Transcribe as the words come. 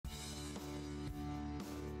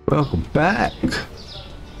Welcome back.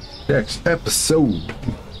 Next episode.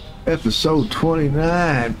 Episode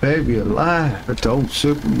 29, baby alive at the old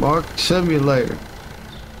supermarket simulator.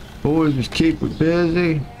 Boys just keep it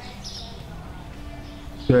busy.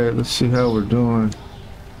 Okay, let's see how we're doing.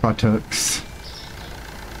 Products.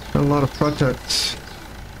 Got a lot of products.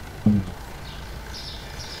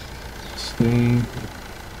 See.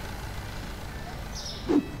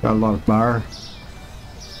 Got a lot of bar.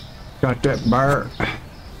 Got that bar.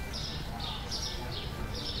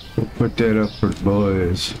 We'll put that up for the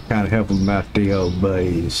boys. Kind of help them out the old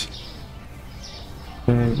boys.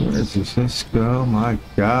 Okay, where does this go? My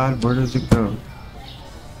God, where does it go?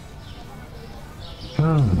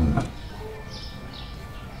 Oh.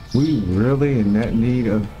 We really in that need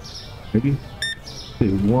of maybe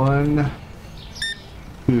 1,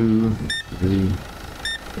 2, 3,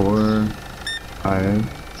 4,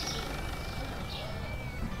 5,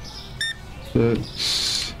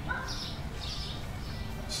 6,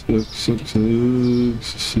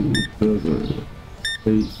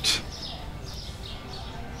 8,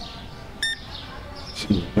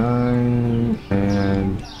 9,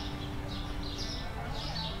 and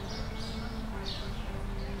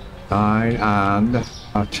 9 and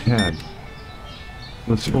a 10.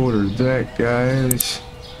 Let's order that, guys.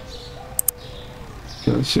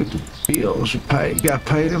 Gotta set the bills. Gotta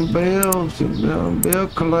pay them bills, and bill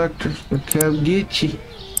collectors will come get you.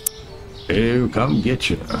 They'll come get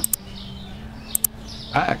you.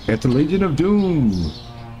 Back at the Legion of Doom.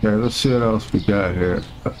 Okay, let's see what else we got here.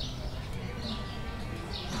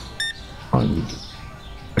 I need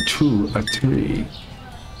a 2, a 3,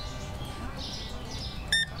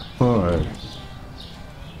 4,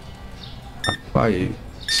 a 5,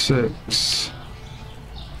 6,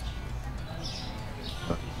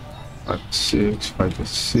 6, 5 or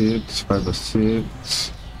 6, 5 or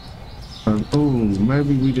 6. Oh,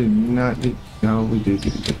 maybe we did not need. No, we did.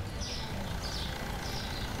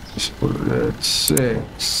 Just put it at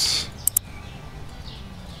 6.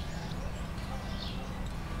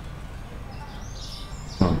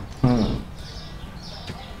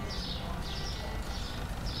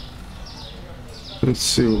 Let's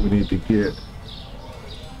see what we need to get.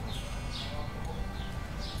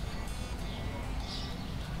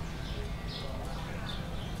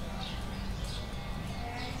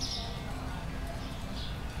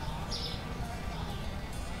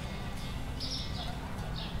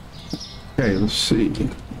 Okay, let's see.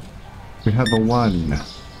 We have a 1.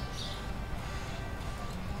 Let's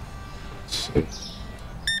see.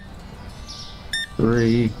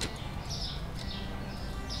 3,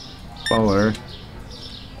 4.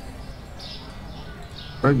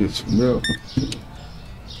 I get some milk.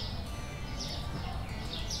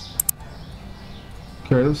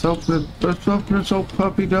 Okay, let's open this old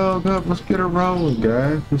puppy dog up. Let's get her rolling,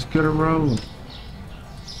 guys. Let's get her rolling.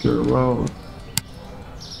 Get her rolling.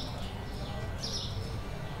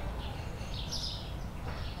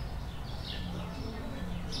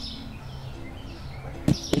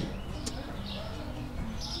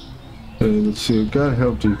 Hey, let's see, we gotta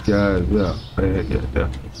help these guys out. Yeah,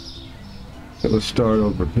 definitely. Okay, let's start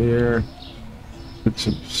over here. Get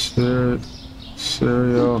some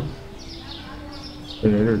cereal.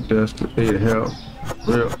 Yeah, they're desperate. Need help.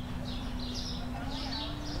 Real.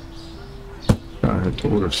 I had to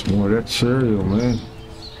order some more of that cereal, man.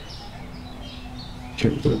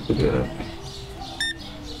 Can't look at that.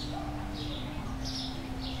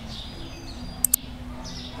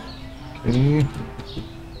 Okay.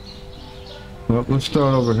 Well, let's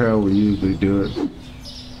start over how we usually do it.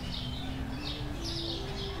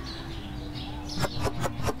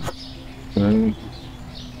 Okay.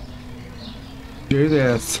 Do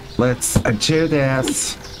this. Let's do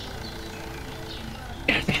this.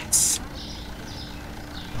 Do this.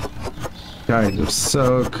 Guys are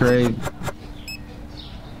so crazy.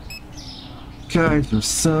 Guys are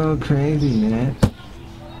so crazy, man.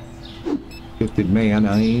 Get the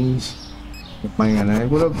mayonnaise. Mayonnaise.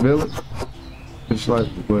 What up, Billy? Just like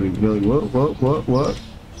buddy Billy. What?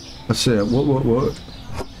 I said, what?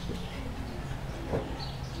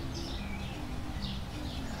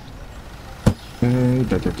 Hey,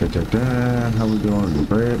 how we doing? The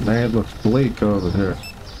bread? Man, it looks bleak over here.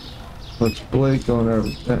 Looks bleak on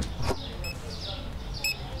everything.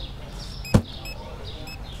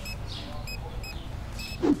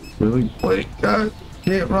 Really bleak, guys.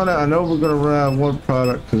 Can't run out. I know we're gonna run out of one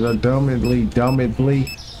product because I dumbly.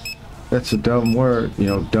 That's a dumb word, you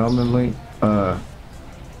know, dumbly. I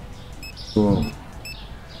took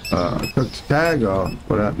the tag off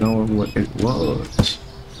without knowing what it was.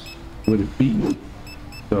 Would it be?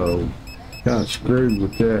 So, kind of screwed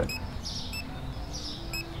with that.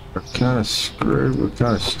 We're kind of screwed. We're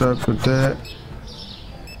kind of stuck with that.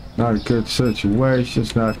 Not a good situation.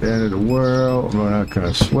 It's not the end of the world. We're not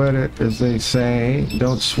gonna sweat it, as they say.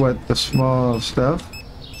 Don't sweat the small stuff.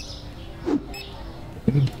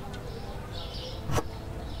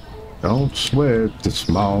 Don't sweat the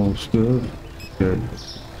small stuff. Good.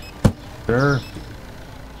 There.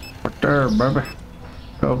 Right there, baby.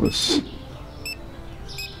 Elvis.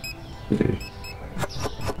 Yeah.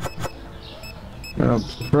 I'm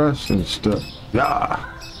pressing stuff. Yeah.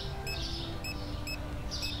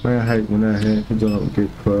 Man, I hate when that hand don't get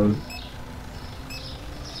close.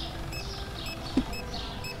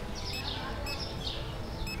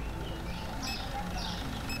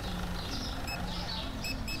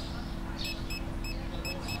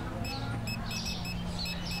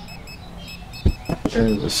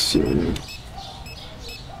 And let's see.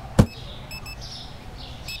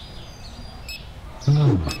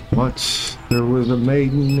 Once there was a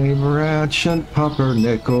maiden named Ratchet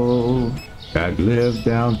Pumpernickel that lived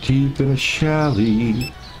down deep in a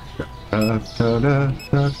chalet. Da da da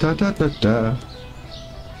da da da da da.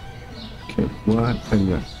 Okay, what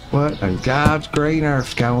in God's great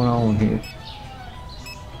earth's going on here?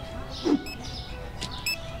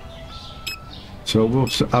 So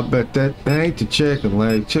I bet that ain't the chicken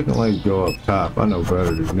leg. Chicken legs go up top. I know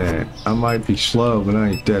better than that. I might be slow, but I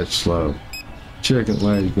ain't that slow. Chicken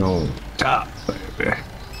legs going top, baby.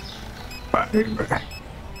 Baby.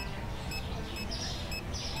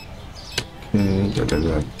 Okay, da da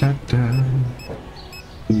da da da.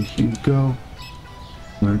 Here you go.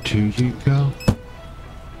 Where do you go?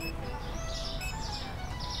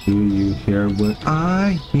 Do you hear what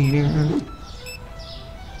I hear?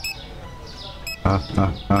 Ha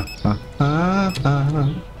ha ha ha ha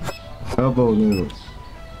ha. Elbow noodle.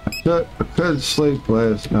 I couldn't sleep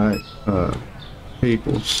last night,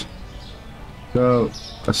 peoples. So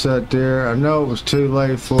I sat there. I know it was too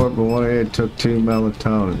late for it, but went ahead and took 2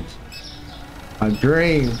 melatonins. I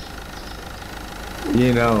dreamed,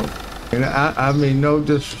 you know, and I mean no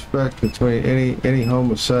disrespect between any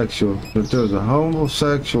homosexual, but there was a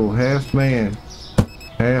homosexual half man,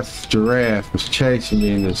 half giraffe was chasing me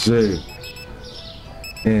in the zoo.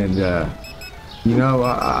 And, you know,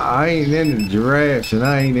 I ain't into giraffes and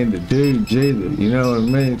I ain't into dudes either, you know what I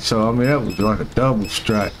mean? So, I mean, that was like a double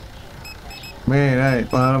strike. Man, I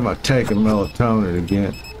ain't lying, I'm about taking melatonin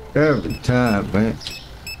again. Every time, man.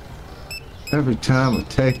 Every time I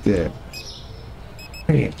take that,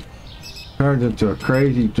 man, turns into a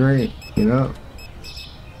crazy drink, you know?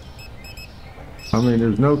 I mean,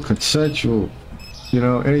 there's no consensual, you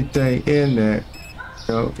know, anything in that,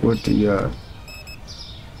 you know, with the, you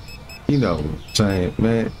know what I'm saying,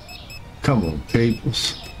 man. Come on,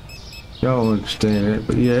 peoples. Y'all understand it,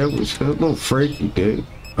 but yeah, it was a little freaky, dude.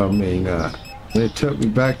 I mean, it took me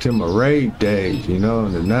back to my rave days, you know,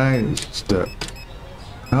 in the 90s and stuff.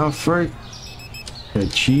 How freaky. The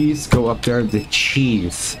cheese, go up there, the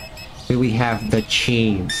cheese. Here we have the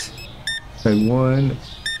cheese. Okay, 1,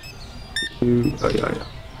 2,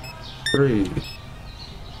 3,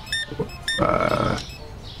 4, 5.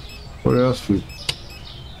 What else we?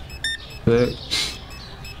 6,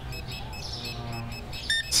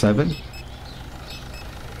 7,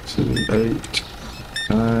 7, 8,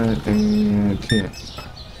 9, and 10.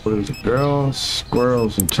 What is it? Girls,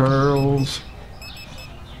 squirrels, and turtles.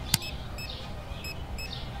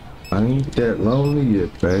 I ain't that lonely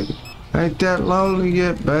yet, baby. I ain't that lonely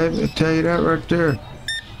yet, baby. I tell you that right there.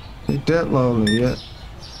 Ain't that lonely yet.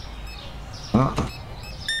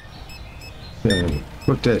 Okay.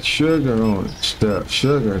 Put that sugar on it, stuff.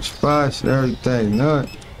 Sugar and spice and everything. Nut.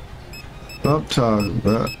 What I'm talking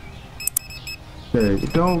about. Okay, we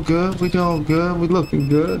doing good. We doing good. We looking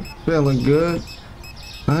good. Feeling good.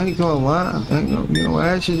 I ain't gonna lie. You know,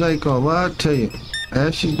 Ashes ain't gonna lie to you.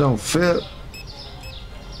 Ashes don't fit.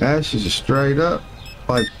 Ashes are straight up,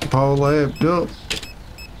 like Paula Abdul.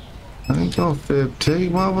 I ain't gonna fib to you.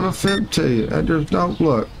 Why would I fib to you? And there's no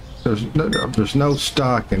look. There's no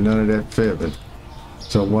stock in none of that fibbing.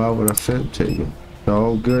 So why would I fib to you? It's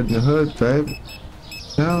all good in the hood, baby.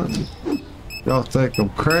 Y'all think I'm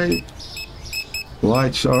crazy?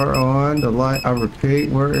 Lights are on. The light. I repeat.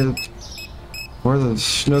 Where the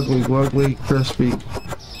snuggly wuggly crispy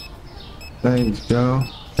things go?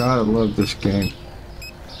 God, I love this game.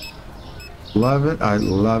 Love it. I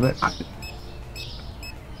love it. I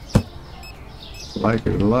like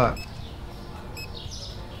it a lot.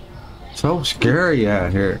 So scary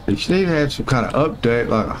out here. You need to have some kind of update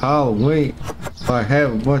like Halloween. Like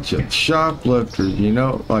have a bunch of shoplifters, you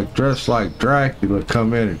know, like dressed like Dracula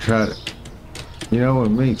come in and try to You know what I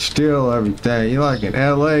mean? Steal everything. You know, like in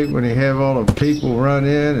LA when they have all the people run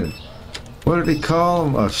in and what do they call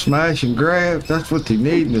them? Smash and grab? That's what they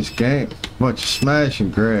need in this game. A bunch of smash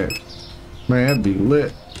and grab. Man, that'd be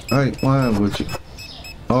lit. I ain't lying with you.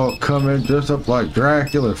 All come in dressed up like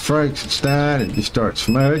Dracula, Frankenstein, and you start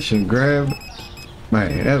smashing and grabbing.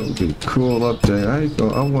 Man, that would be cool up there. I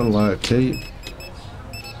wouldn't lie to you.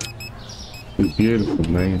 Be beautiful,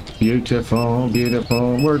 man. Beautiful,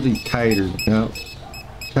 beautiful. Where's these taters? You know?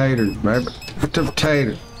 Taters, baby. What's them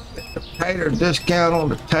taters? Tater discount on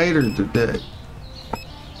the taters today.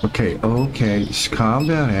 Okay, okay. Just calm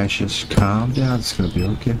down, Ashes. Calm down. It's gonna be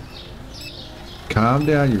okay. Calm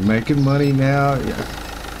down. You're making money now. Yeah.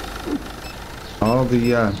 All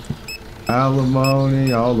the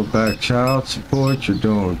alimony, all the back child support, you're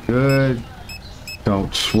doing good.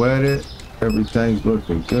 Don't sweat it. Everything's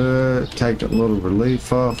looking good. Take a little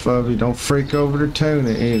relief off of you. Don't freak over the tuna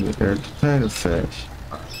either. There's the tuna fish.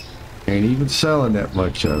 Ain't even selling that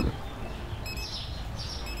much of it.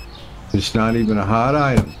 It's not even a hot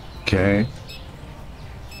item, okay?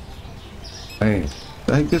 Man, I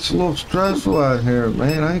think it's a little stressful out here,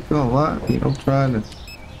 man. I ain't gonna lie. You know, trying to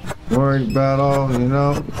worry about all, you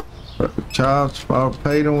know, child support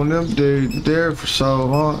paid on them dudes there for so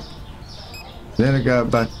long. Then I got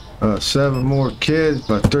about 7 more kids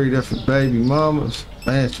by 3 different baby mamas.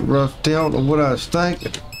 Man, it's a rough deal. I don't know what I was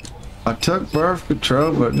thinking. I took birth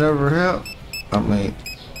control, but it never helped. I mean,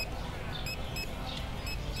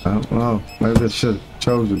 I don't know. Maybe I should have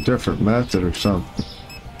chose a different method or something.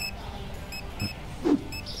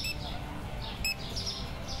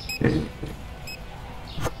 Yeah.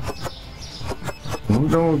 We're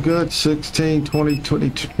doing good. 16, 20,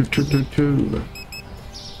 22.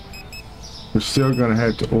 We're still gonna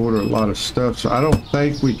have to order a lot of stuff, so I don't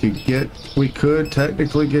think we could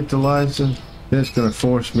technically get the license. Then it's gonna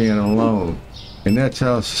force me in a loan, and that's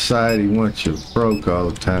how society wants you broke all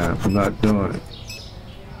the time. I'm not doing it.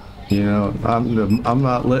 You know, I'm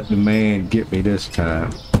not letting the man get me this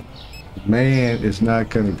time. The man is not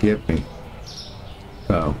gonna get me.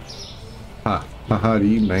 So, how do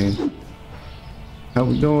you, man? How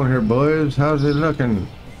we doing here, boys? How's it looking?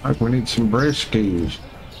 Like we need some briskies.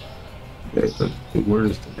 Where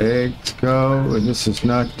does the eggs go? And this is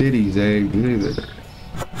not Diddy's eggs either.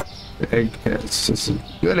 The egg has some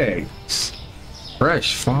good eggs.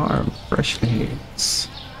 Fresh farm, fresh eggs.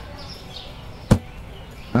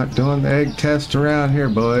 Not doing the egg test around here,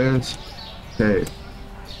 boys. Okay.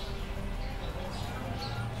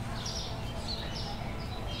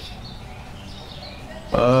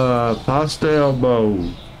 Pasta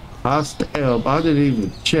elbow. Pasta elbow. I didn't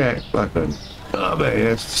even check like a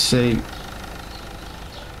dumbass to see.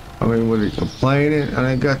 I mean, were they complaining? And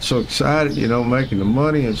I got so excited, you know, making the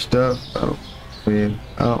money and stuff. Oh, man,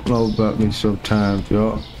 I don't know about me sometimes,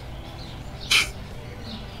 y'all.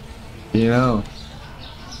 You know,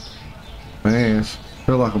 man, I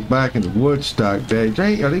feel like I'm back in the Woodstock days.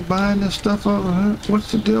 Hey, are they buying this stuff over here?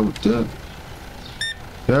 What's the deal with this?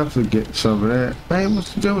 Definitely getting some of that. Man,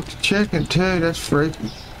 what's the deal with the chicken too? That's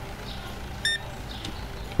freaky.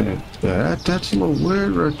 Yeah, that's a little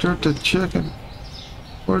weird right there, the chicken.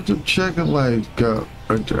 Where'd the chicken legs go?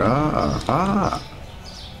 Right there.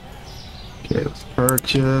 Okay, let's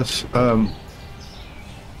purchase. What's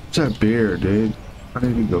that beer, dude? I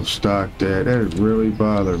need to go stock that. That is really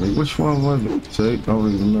bothering me. Which one was it? See, I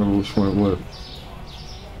don't even remember which one it was.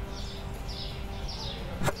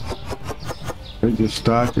 They just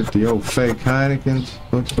stocked at the old fake Heineken's.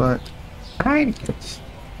 Looks like Heineken's.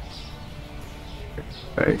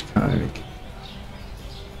 Fake Heineken.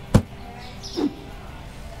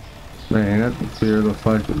 Man, that beer looks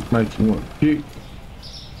like it makes you want to puke.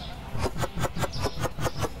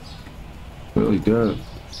 Really does.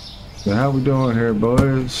 So how we doing here,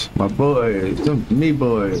 boys? My boys, them me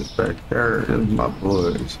boys back there. Those my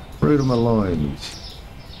boys. Fruit of my loins.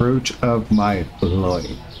 Fruit of my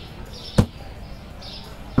loins.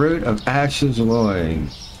 Fruit of Ash's loin.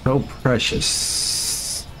 So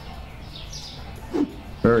precious.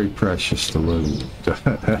 Very precious to loon.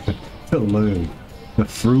 The loon. The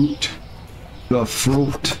fruit. The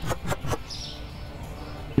fruit.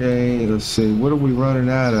 Okay, let's see. What are we running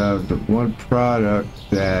out of? The one product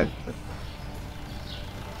that...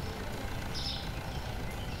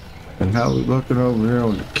 And how are we looking over here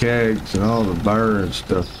on the kegs and all the beer and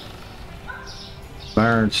stuff?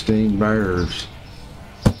 Berenstein bears.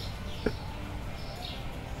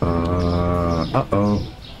 Uh-oh.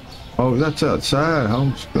 Oh, that's outside.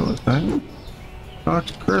 Homeschooling thing. Not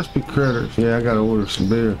the crispy critters. Yeah, I gotta order some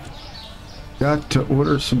beer. Got to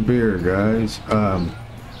order some beer, guys.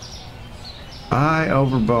 I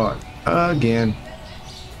overbought again.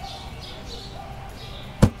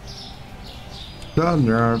 The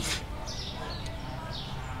nerve.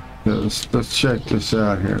 Let's check this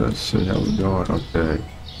out here. Let's see how we're going. Okay.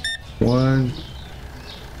 1,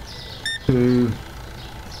 2,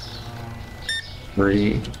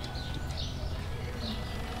 3,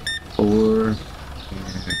 4,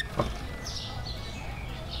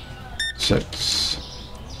 6,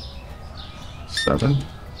 7,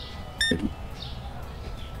 8,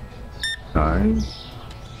 9,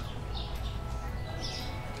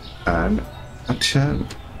 and 10.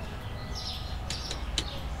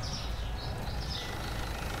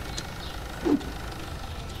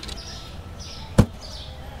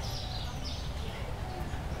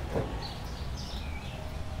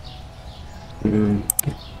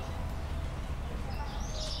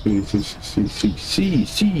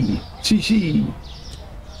 See.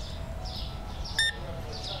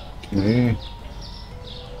 Okay.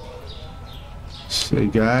 So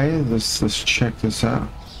guys, let's check this out.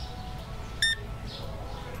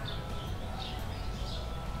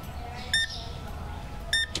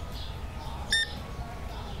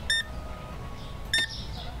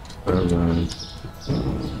 Seven,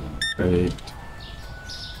 8,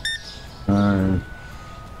 9,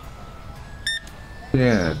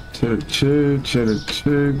 10. To the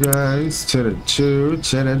 2, guys. To the 2,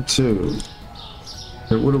 10 and 2.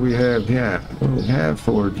 So what do we have here? What do we have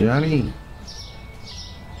for Johnny?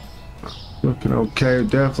 Looking okay.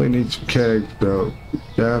 Definitely need some cake though.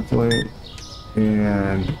 Definitely.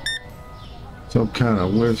 And some kind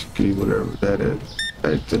of whiskey, whatever that is.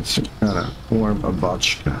 That's some kind of form of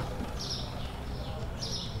vodka.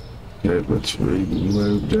 Okay, let's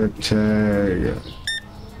remove that tag.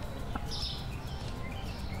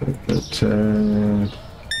 That tag.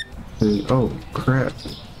 Oh crap.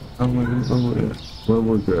 Well,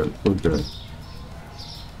 we're good. We're good.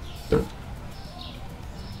 Good.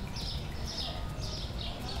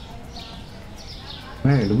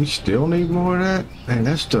 Man, do we still need more of that? Man,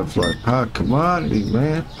 that stuff's like hot commodity,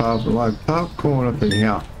 man. Popping like popcorn up in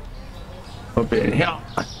here. Up in here.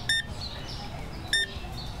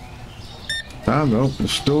 Time to open the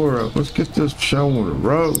store up. Let's get this show on the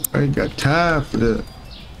road. I ain't got time for this.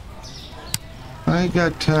 I ain't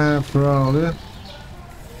got time for all this.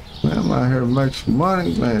 Man, I'm out here to make some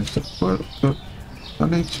money, man. I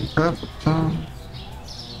need some pepper time.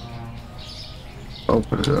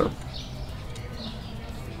 Open it up.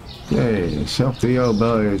 Yay, let's help the old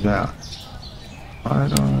boys out.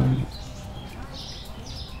 Right on.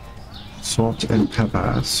 Salt and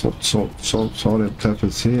pepper. Salt and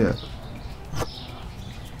peppers here.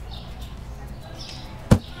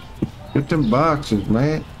 Get them boxes,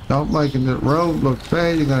 man. Don't making the road look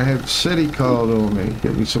bad. You're gonna have the city called on me.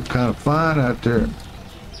 Get me some kind of fine out there.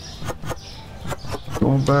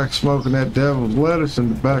 Going back smoking that devil's lettuce in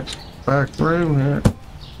the back room here.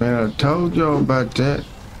 Man, I told y'all about that.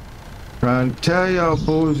 Trying to tell y'all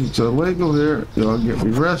boys it's illegal here. Y'all get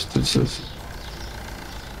me arrested, sis.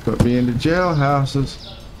 Put me in the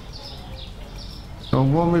jailhouses.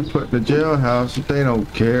 Don't want me put in the jailhouses. They don't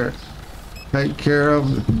care. Take care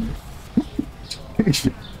of them.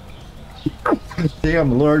 See,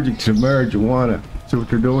 I'm allergic to marijuana. See what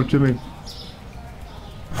they're doing to me?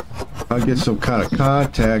 I'll get some kind of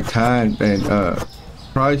contact high and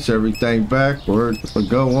price everything backward, or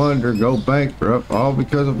go under, go bankrupt, all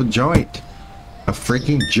because of a joint. A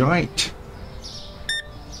freaking joint.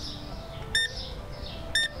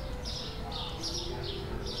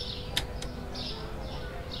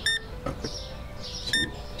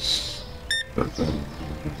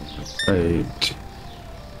 Eight.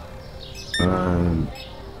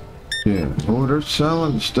 Yeah, oh, they're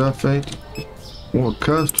selling stuff, ain't they? More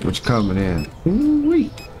customers coming in. Ooh-wee.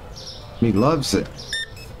 Me loves it.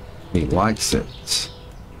 Me likes it.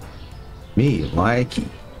 Me like it.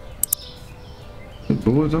 Hey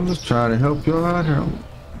boys, I'm just trying to help you out here.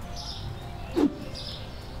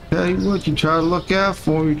 Tell you what, you try to look out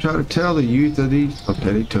for them. You try to tell the youth of these.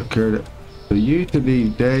 Okay, they took care of it. The youth of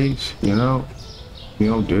these days, you know,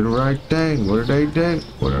 do the right thing. What do they do?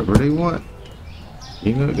 Whatever they want.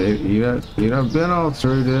 You know, you done been all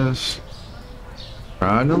through this.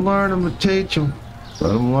 Trying to learn them and teach them.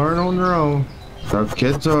 Let them learn on their own. Our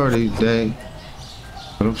kids are these days.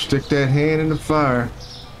 Let them stick that hand in the fire.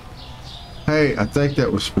 Hey, I think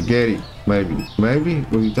that was spaghetti. Maybe. What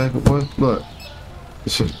do you think it was? Look. It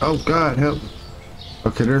says, oh God, help me.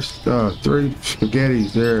 Okay, there's 3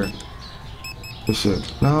 spaghettis there. It said,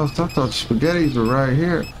 no, I thought the spaghettis were right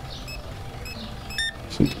here.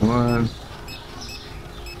 See, one.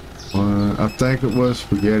 I think it was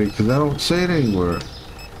spaghetti because I don't see it anywhere.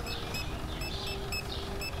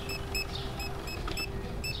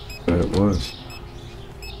 It was.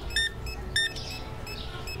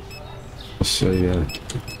 Let's see,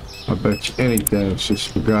 I bet you anything it's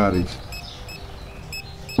just spaghettis.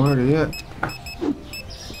 Where are they at?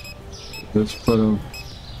 Let's put them.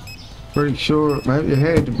 Pretty sure, maybe it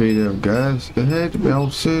had to be them guys. It had to be. I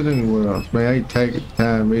don't see it anywhere else. Man, I ain't taking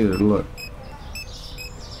time either to look.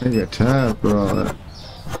 I ain't got time for all that.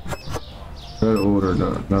 Better order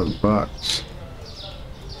another box.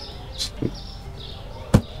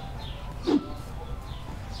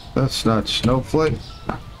 That's not Snowflake.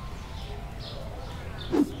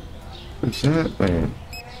 What's that, man?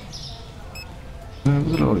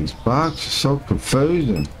 Man, look at all these boxes. So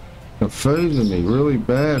confusing. Confusing me really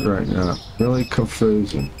bad right now. Really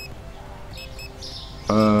confusing.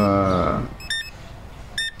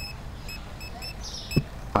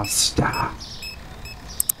 Pasta.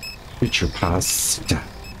 Get your pasta.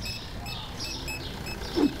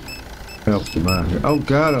 Help them out here. Oh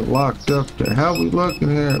God, it locked up there. How we looking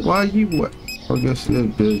here? Why you what? I guess they're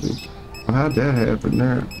busy. Well, how'd that happen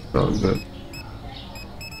there? Oh, good.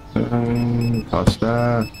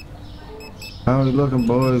 Pasta. How we looking,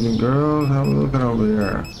 boys and girls? How we looking over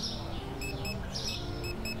there?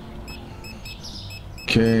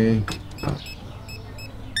 Okay.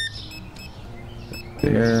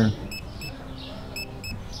 There.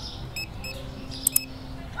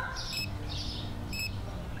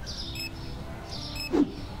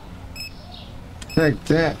 Take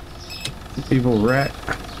that, evil rat.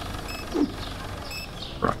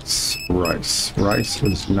 Rice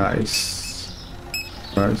is nice.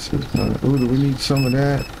 Rice is nice. Ooh, do we need some of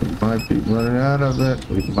that? We might be running out of it.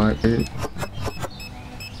 We might be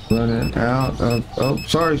running out of. Oh,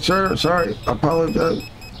 sorry, sir. Sorry. I apologize.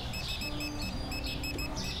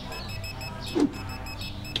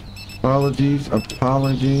 Apologies.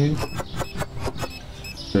 Okay,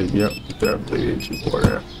 yep, definitely need you for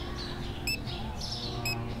that.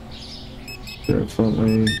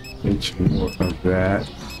 Definitely need some more of that.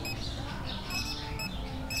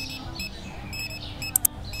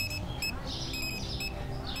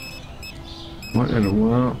 What in the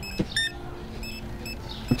world?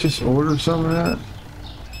 I just ordered some of that?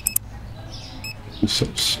 Do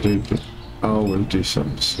something stupid. I always do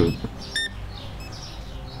something stupid.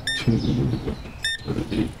 2,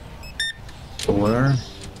 3, 4,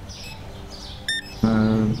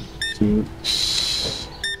 5, 6.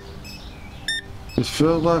 It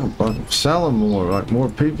feels like I'm selling more, like more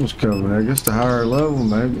people's coming. I guess the higher level,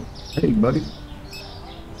 maybe. Hey, buddy.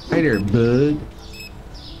 Hey there, bud.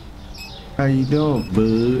 How you doing,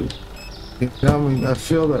 bud? You tell me, I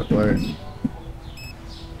feel that way.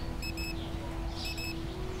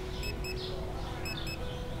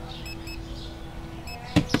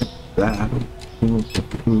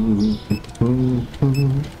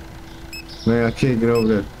 Man, I can't get over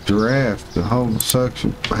that giraffe, the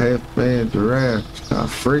homosexual half-man giraffe. It's kind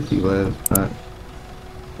of freaky last night.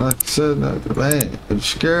 Like I said, man, it was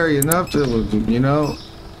scary enough that it was, you know,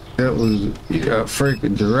 it was, you got a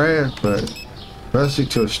freaking giraffe, but especially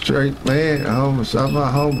to a straight man, I'm not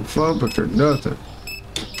homophobic or nothing.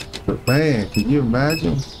 But man, can you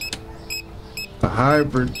imagine? A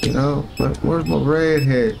hybrid, you know? But where's my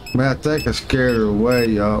redhead? Man, I think I scared her away,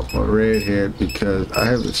 y'all, my redhead, because I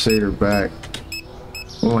haven't seen her back.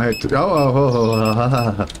 I'm gonna have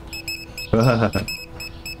to.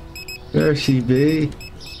 There she be.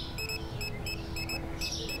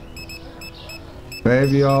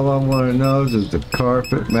 Baby, all I want to know is the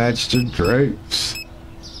carpet matched the drapes.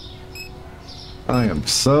 I am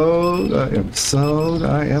sold.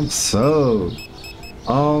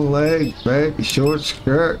 Long legs, baby, short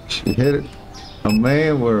skirts. You hit it, a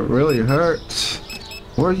man where it really hurts.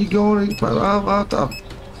 Where are you going? I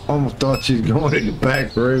almost thought she was going in the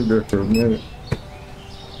back room there for a minute.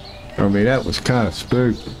 I mean, that was kind of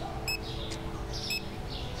spooky.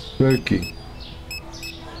 Spooky.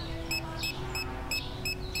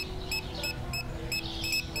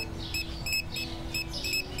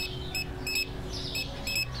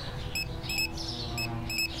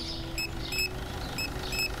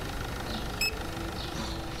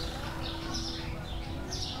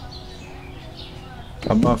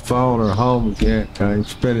 I'm not following her home again. I ain't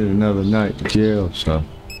spending another night in jail, so.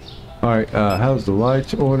 Alright, how's the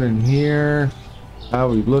lights on in here? How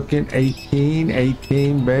we looking?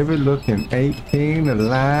 18, baby. Looking 18,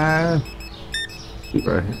 alive. Keep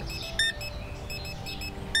right here.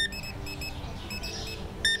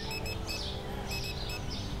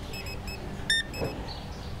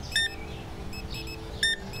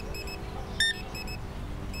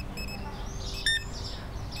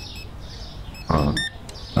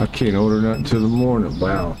 I can't order nothing till the morning.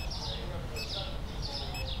 Wow.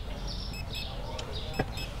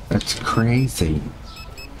 That's crazy.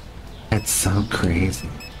 That's so crazy.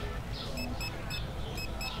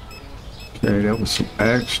 Okay, that was some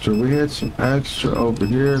extra. We had some extra over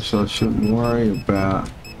here, so I shouldn't worry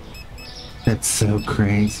about. That's so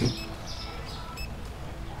crazy.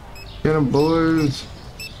 Get them, boys.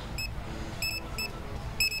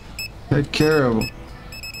 Take care of them.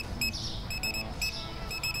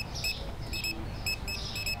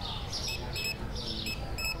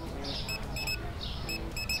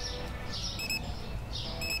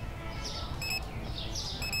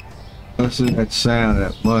 Listen to that sound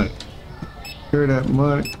of that money. Hear that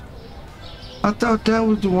money? I thought that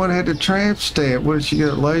was the one that had the tramp stamp. What, did she get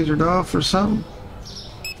it lasered off or something?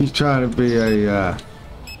 He's trying to be a,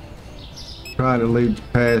 trying to leave the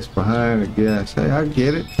past behind, I guess. Hey, I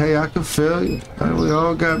get it. Hey, I can feel you. Hey, we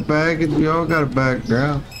all got baggage. We all got a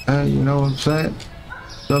background. Hey, you know what I'm saying?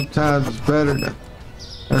 Sometimes it's better to,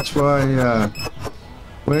 that's why,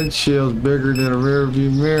 windshield's bigger than a rear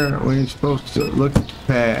view mirror. We ain't supposed to look at the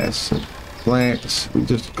past and glance. We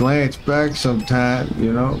just glance back sometimes,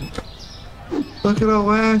 you know. Look at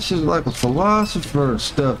old Ash is like a philosopher and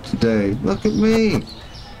stuff today. Look at me.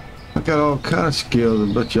 I got all kind of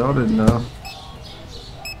skills, but y'all didn't know.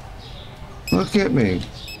 Look at me.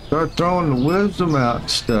 Start throwing the wisdom out and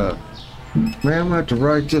stuff. Man, I'm gonna have to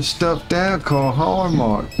write this stuff down called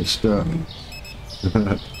Hallmark and stuff.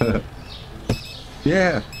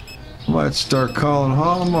 Yeah. I might start calling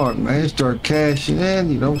Hallmark, man. Start cashing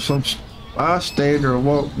in. You know, some bystander will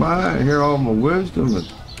walk by and hear all my wisdom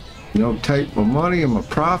and, you know, take my money and my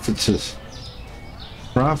prophecies.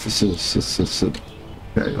 Prophecies.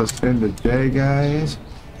 Okay, let's end the day, guys.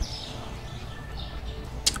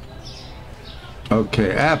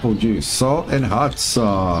 Okay, apple juice, salt, and hot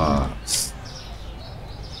sauce.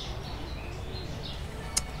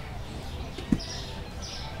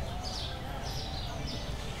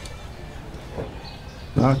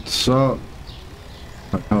 Hot salt.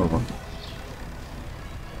 Oh.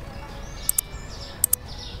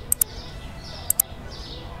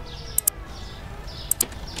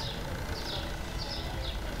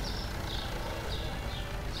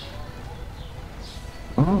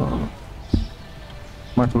 Oh.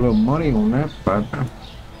 Make a little money on that, but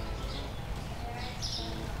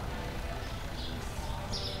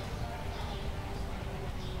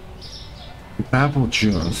apple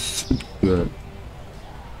juice. Good.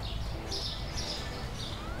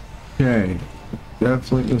 Okay.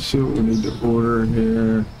 Definitely, let's see what we need to order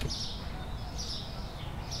here.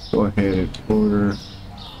 Go ahead and order.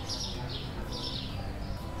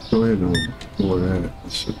 Go ahead and order that.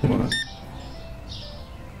 Let's see what.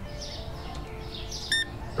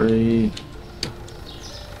 3,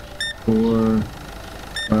 4,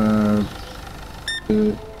 5,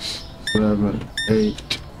 6, 7,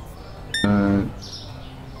 8, 9,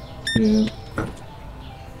 10.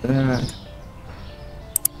 That.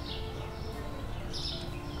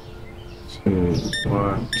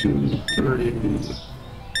 1, 2, 3,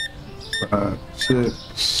 5, 6,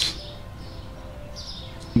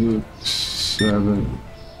 7,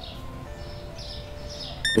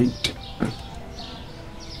 8.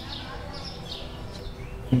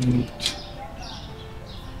 8,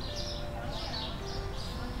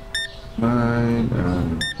 9,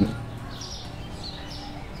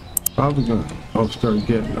 probably gonna, I'll start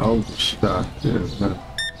getting overstock there.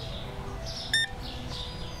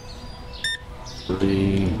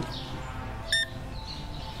 3,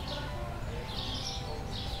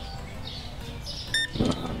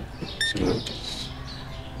 5, 6,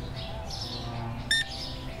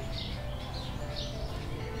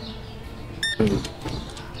 8,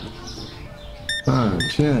 9,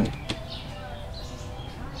 10.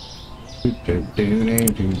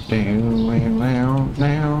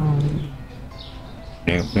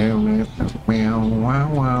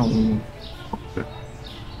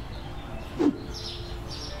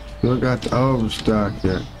 Still got the overstock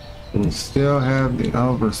there. We still have the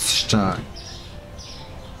overstock.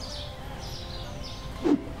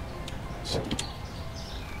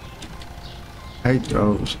 Hate the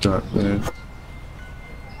overstock, man.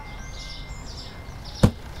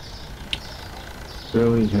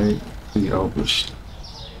 Really hate the overstock.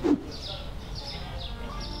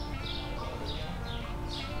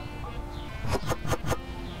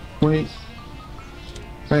 Wait.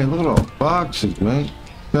 Hey, look at all the boxes, man.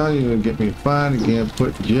 Now you're gonna get me fined again.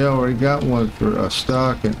 Put in jail. Already got one for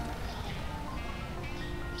stocking.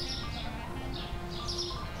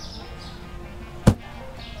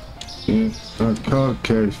 Yeah, a card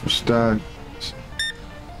case for stock.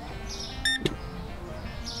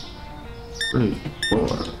 3, 4,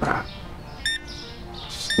 5,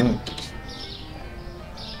 6,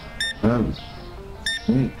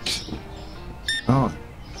 8. Oh,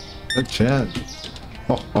 a 10.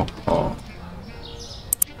 Oh, oh, oh.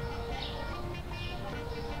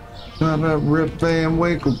 Now that Rip Van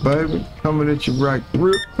Winkle, baby. Coming at you right.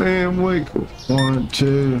 Rip Van Winkle. 1,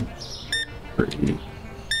 2, 3,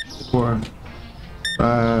 4,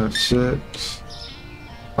 5, 6.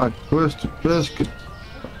 Like Twisted Biscuit.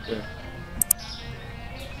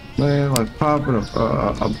 Man, like popping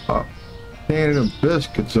a can of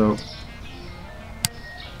biscuits open.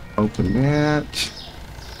 Open that.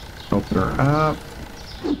 Open her up.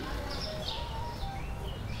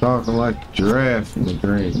 Talking like a giraffe in the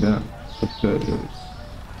green. Now,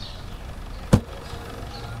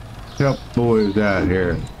 help boys out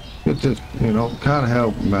here. Get this, you know, kind of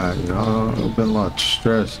help them out. You know, there's been a lot of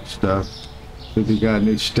stress and stuff. If you got a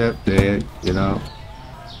new stepdad, you know,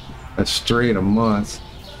 that's 3 in a month.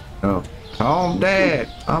 You know, call him dad.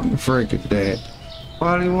 I'm the freaking dad.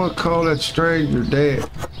 Why do you want to call that stranger dad?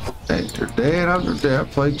 Ain't their dad, I'm their dad. I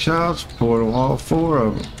played child support on all 4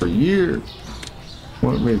 of them for years.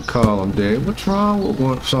 Want me to call them dad? What's wrong with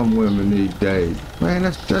what some women need dads? Man,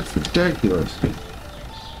 that's ridiculous.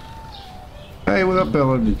 Hey, what up,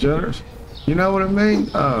 Ellen DeGeneres? You know what I mean?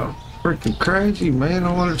 Freaking crazy, man. I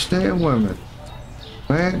don't understand women.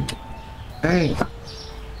 Man, hey.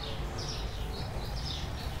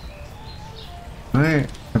 Man,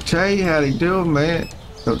 I tell you how they do it, man.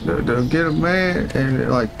 They'll get a man and they're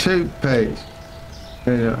like toothpaste.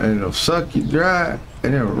 And they'll suck you dry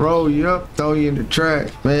and then roll you up, throw you in the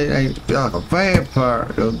trash. Man, ain't like a vampire.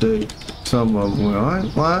 They'll do. Some of them will. I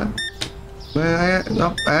ain't lying. Man,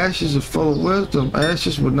 ashes are full of wisdom.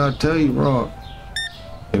 Ashes would not tell you wrong.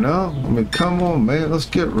 You know? I mean, come on, man. Let's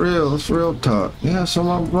get real. Let's real talk. Yeah, some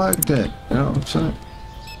of them like that. You know what I'm saying?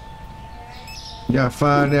 You gotta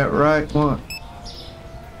find that right one.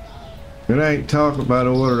 It ain't talking about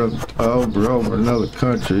ordering over another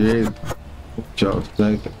country either. What y'all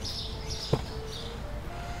thinking?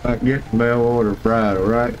 Not get mail order bride,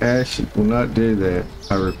 alright? Ashes will not do that.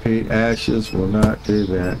 I repeat, ashes will not do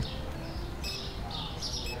that.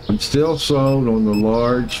 I'm still sold on the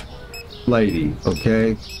large lady,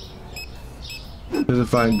 okay? Because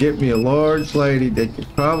if I can get me a large lady, they can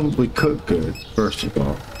probably cook good, first of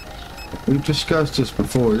all. We've discussed this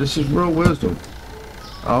before. This is real wisdom.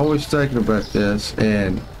 Always thinking about this,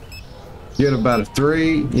 and get about a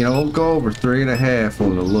 3, you know, don't go over 3.5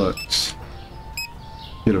 on the looks.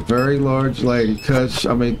 Get a very large lady, cause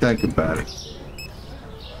I mean, think about it.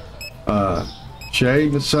 Shade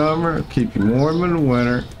in the summer, keep you warm in the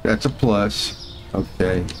winter. That's a plus.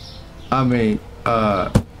 Okay. I mean,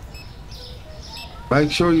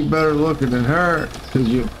 make sure you're better looking than her, cause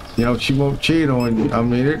you know she won't cheat on you. I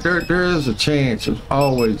mean, there is a chance. There's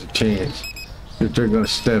always a chance that they're gonna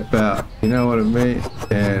step out. You know what I mean?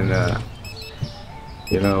 And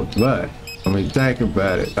you know, but I mean, think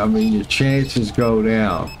about it. I mean, your chances go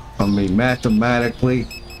down. I mean, mathematically,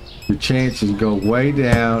 your chances go way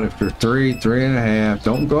down if they're 3, 3.5.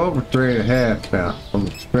 Don't go over 3.5 now, from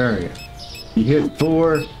experience. You hit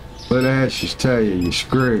 4, let ashes tell you, you're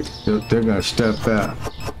screwed. They're gonna step out.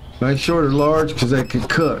 Make sure they're large because they can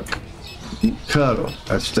cook. You cuddle.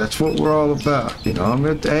 That's what we're all about. You know, I'm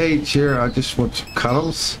at the age here. I just want some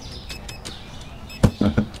cuddles.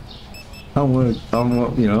 I want,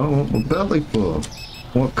 you know, I want my belly full.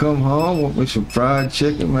 Want to come home, want me some fried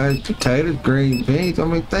chicken, mashed potatoes, green beans. I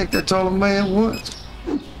mean, think that's all a man wants.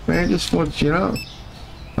 Man just wants, you know.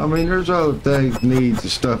 I mean, there's other things, needs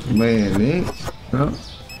and stuff a man needs, you know.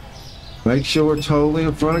 Make sure it's holy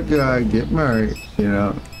in front of God, get married, you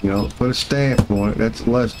know. Put a stamp on it. That's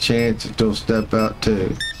less chance that they'll step out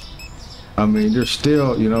too. I mean, there's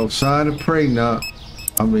still, you know, sign a prenup.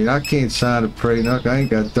 I mean, I can't sign a prenup. I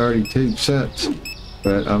ain't got 32 cents.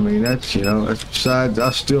 But, I mean, that's, you know, that's besides,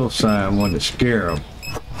 I still sign one to scare them,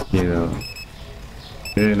 you know.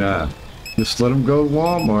 And, just let them go to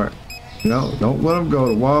Walmart. You know, don't let them go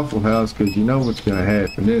to Waffle House because you know what's going to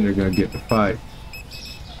happen. Then they're going to get in a fight.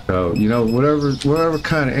 So, you know, whatever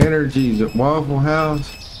kind of energy is at Waffle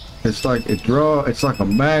House, it's like it's like a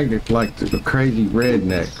magnet, like the crazy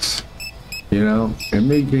rednecks. You know, and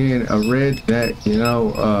me being a redneck,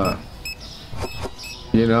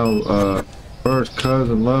 first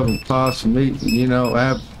cousin loving possum eating, you know,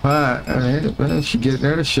 apple pie. I mean, man, she get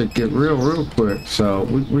there, shit get real quick. So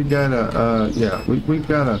we gotta,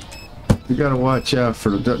 we gotta watch out for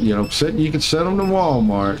the, you know, you can send them to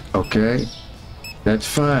Walmart, okay? That's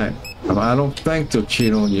fine. I don't think they'll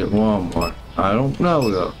cheat on you at Walmart. I don't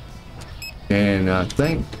know though. And I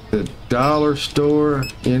think the dollar store,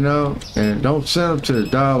 you know, and don't send them to the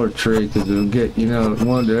Dollar Tree because they'll get, you know,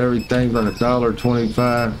 one that everything's like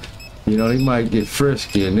 $1.25. You know, they might get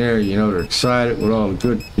frisky in there. You know, they're excited with all the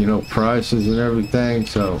good, you know, prices and everything.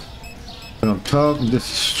 So when I'm talking, this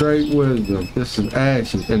is straight wisdom. This is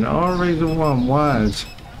action. And the only reason why I'm wise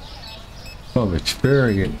from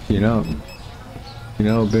experience, you know. You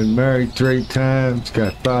know, been married 3 times,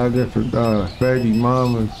 got 5 different baby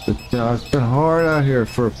mamas. You know, it's been hard out here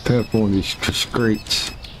for a pimp on these streets.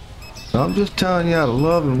 So I'm just telling you out of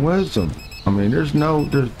love and wisdom. I mean, there's no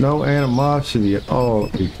animosity at all.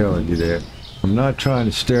 Me telling you that. I'm not trying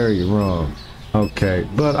to steer you wrong. Okay,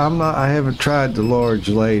 but I haven't tried the large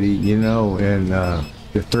lady, you know, and the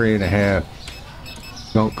 3.5.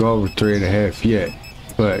 Don't go over 3.5 yet.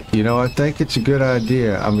 But you know, I think it's a good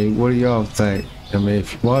idea. I mean, what do y'all think? I mean,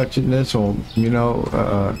 if you're watching this on, you know,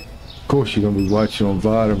 of course you're gonna be watching on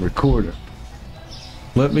VOD and recorder.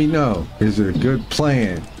 Let me know. Is it a good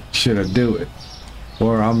plan? Should I do it?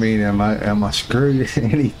 Or I mean, am I screwed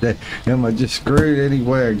anything? Am I just screwed any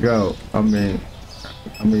way I go? I mean,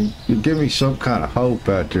 you give me some kind of hope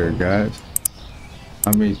out there, guys.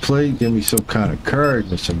 I mean, please give me some kind of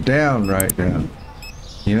courage. I'm down right now.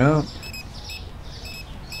 You know?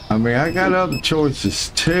 I mean, I got other choices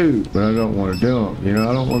too, but I don't want to do them. You know,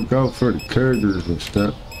 I don't want to go for the cougars and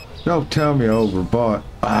stuff. Don't tell me I overbought.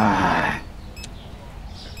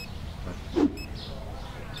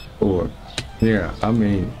 Or, yeah, I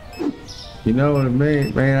mean, you know what I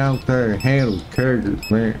mean? Man, I don't think I can handle the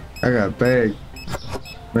cougars, man. I got bad,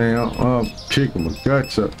 man, I'm kicking my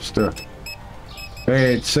guts up and stuff.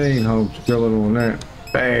 Bad scene, home skillet on that.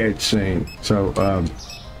 Bad scene. So,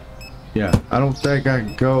 yeah, I don't think I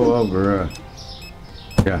can go over,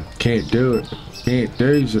 yeah, can't do it. Can't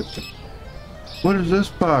do it. What is this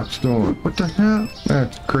box doing? What the hell?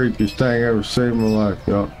 That's the creepiest thing I ever seen in my life,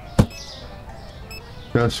 y'all.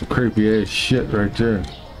 That's some creepy ass shit right there.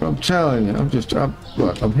 I'm telling you,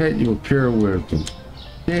 look, I'm hitting you with pure wisdom.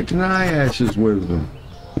 Can't deny Ash's wisdom.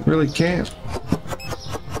 You really can't.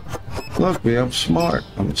 Look, man, I'm smart.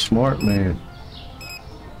 I'm a smart man.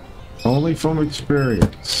 Only from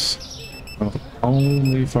experience.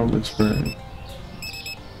 Only from experience.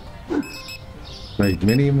 Made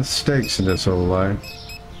many mistakes in this whole life.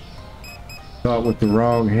 Thought with the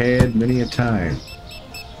wrong head many a time.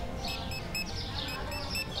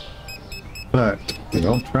 But, you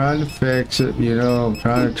know, I'm trying to fix it, you know, I'm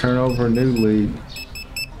trying to turn over a new leaf.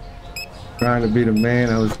 Trying to be the man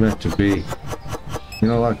I was meant to be. You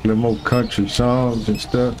know, like them old country songs and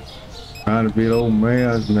stuff. Trying to be the old man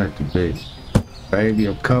I was meant to be. Baby,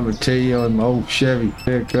 I'm coming to you in my old Chevy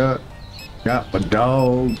pickup. Got my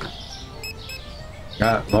dog.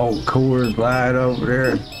 Got my old Coors Light over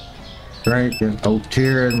there. Drinking. Old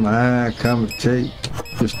tear in my eye coming to you.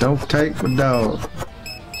 Just don't take my dog.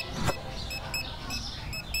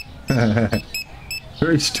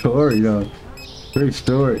 True story, though. True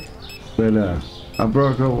story. But, I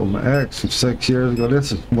broke up with my ex 6 years ago.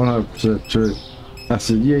 This is 100% true. I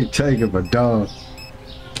said, you ain't taking my dog.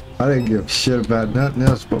 I didn't give a shit about nothing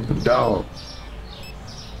else but my dog.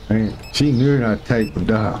 Man, she knew I'd take my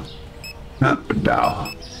dog. Not my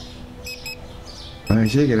dog. Man,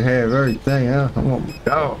 she could have everything else. I want my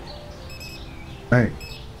dog. Hey,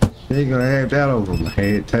 she ain't gonna have that over my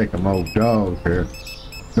head, taking my old dog here.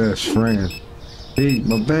 Best friend. He's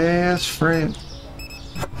my best friend.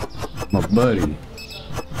 My buddy.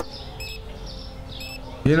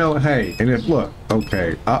 You know, hey, and if, look,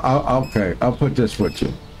 okay, I'll put this with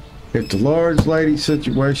you. If the large lady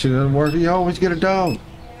situation doesn't work, you always get a dog.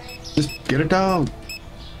 Just get a dog.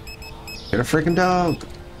 Get a freaking dog.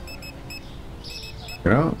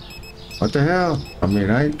 You know? What the hell? I mean,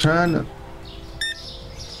 I ain't trying to...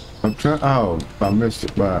 I'm trying... Oh, I missed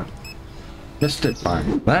it by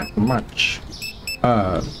that much.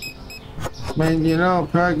 Man, you know, I'll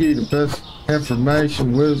probably give you the best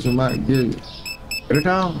information, wisdom I can give you. Get a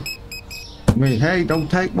dog. I mean, hey, don't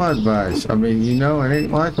take my advice. I mean, you know, it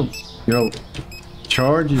ain't like I'm, you know,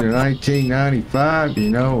 charging you $19.95, you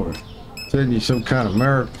know, or sending you some kind of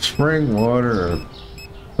American spring water or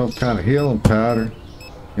some kind of healing powder.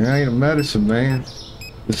 It ain't a medicine, man.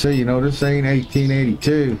 But see, you know, this ain't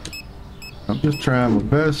 1882. I'm just trying my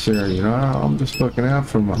best here, you know. I'm just looking out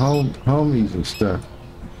for my homies and stuff.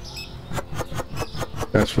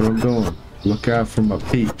 That's what I'm doing. Look out for my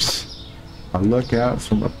peeps. I look out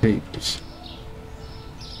for my peeps.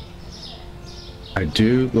 I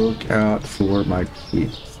do look out for my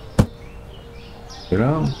peeps. You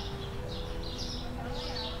know?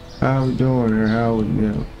 How we doing here? How we, you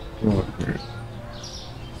know, doing here?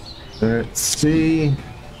 Let's see.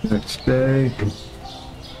 Next day.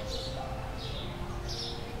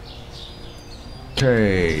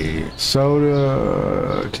 Okay,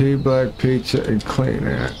 soda, tea, black pizza, and clean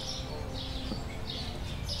air.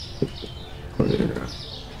 Oh, yeah.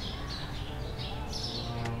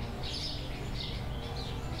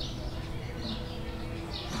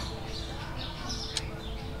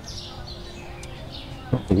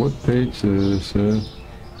 Oh, what page is this?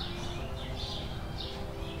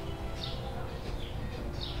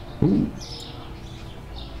 Ooh.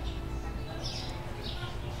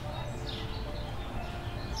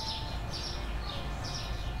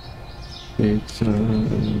 It's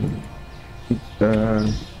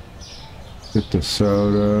get the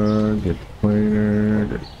soda, get the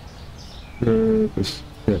cleaner, get the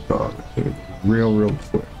stick off. Real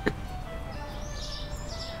quick.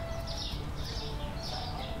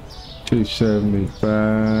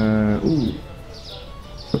 275. Ooh.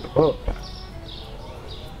 Oh.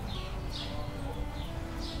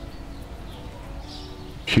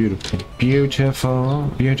 Beautiful. Beautiful.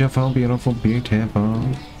 Beautiful. Beautiful.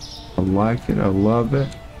 Beautiful. I like it. I love it.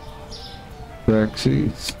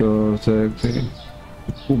 Sexy. So sexy.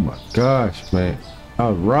 Oh my gosh, man. I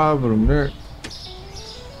was robbing them there.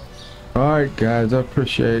 Alright, guys. I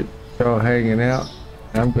appreciate y'all hanging out.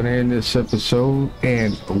 I'm going to end this episode,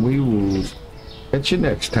 and we will catch you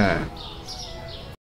next time.